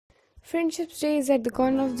Friendships Day is at the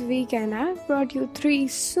corner of the week, and I've brought you 3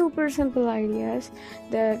 super simple ideas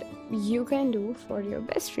that you can do for your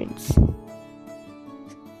best friends.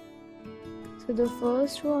 So the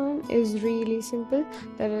first one is really simple,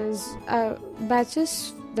 that is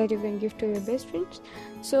batches that you can give to your best friends.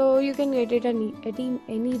 So you can get it at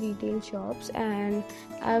any retail shops, and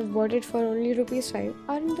I've bought it for only ₹5.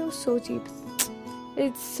 Aren't those so cheap?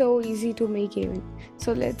 It's so easy to make even.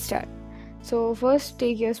 So let's start. So first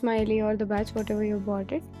take your smiley or the batch, whatever you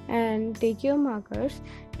bought it, and take your markers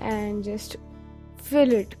and just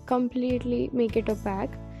fill it completely, make it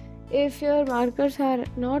opaque. If your markers are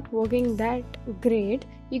not working that great,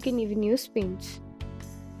 you can even use paints.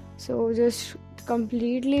 So just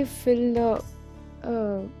completely fill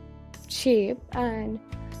the shape and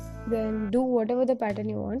then do whatever the pattern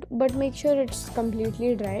you want, but make sure it's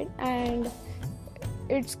completely dried and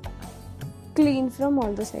it's clean from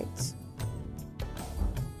all the sides.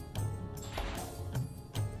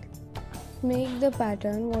 Make the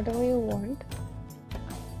pattern whatever you want.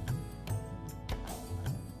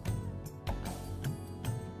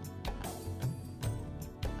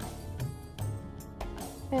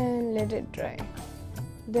 And let it dry.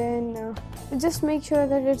 Then just make sure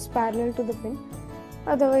that it's parallel to the pin,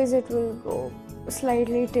 otherwise it will go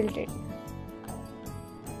slightly tilted.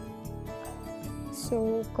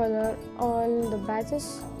 So color all the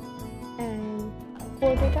batches and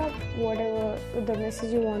quote it up, whatever the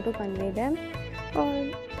message you want to convey them, or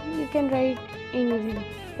you can write anything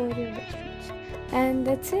for your best friends. And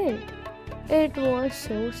that's it. It was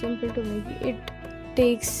so simple to make. It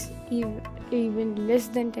takes even less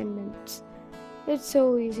than 10 minutes. It's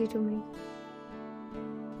so easy to make.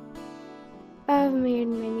 I've made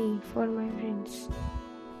many for my friends,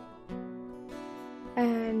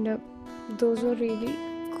 and those were really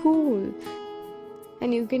cool,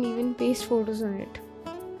 and you can even paste photos on it.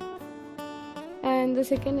 And the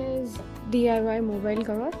second is DIY mobile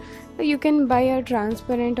cover. You can buy a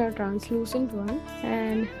transparent or translucent one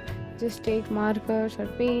and just take markers or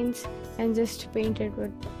paints and just paint it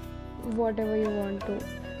with whatever you want to,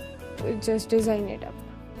 just design it up.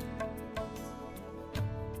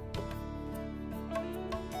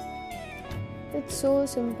 It's so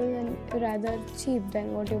simple and rather cheap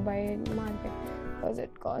than what you buy in market, because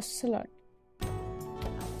it costs a lot.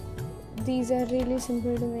 These are really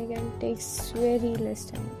simple to make and takes very less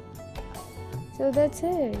time. So that's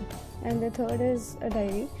it. And the third is a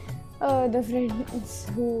diary. The friends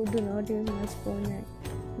who do not use much phone and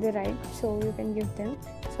they write, so you can give them.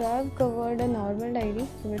 So I've covered a normal diary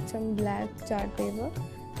with some black chart paper,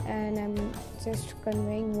 and I'm just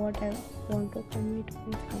conveying what I want to convey to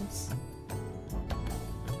my friends.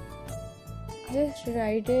 Just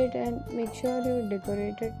write it and make sure you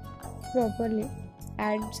decorate it properly.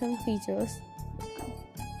 Add some features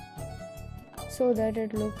so that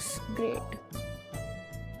it looks great.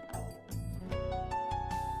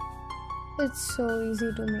 It's so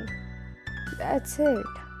easy to make. That's it.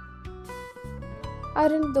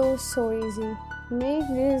 Aren't those so easy? Make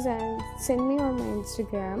this and send me on my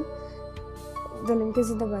Instagram. The link is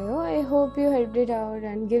in the bio. I hope you helped it out,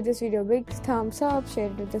 and give this video a big thumbs up, share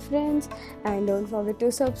it with your friends, and don't forget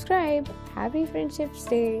to subscribe. Happy Friendships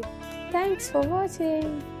Day. Thanks for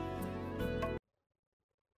watching.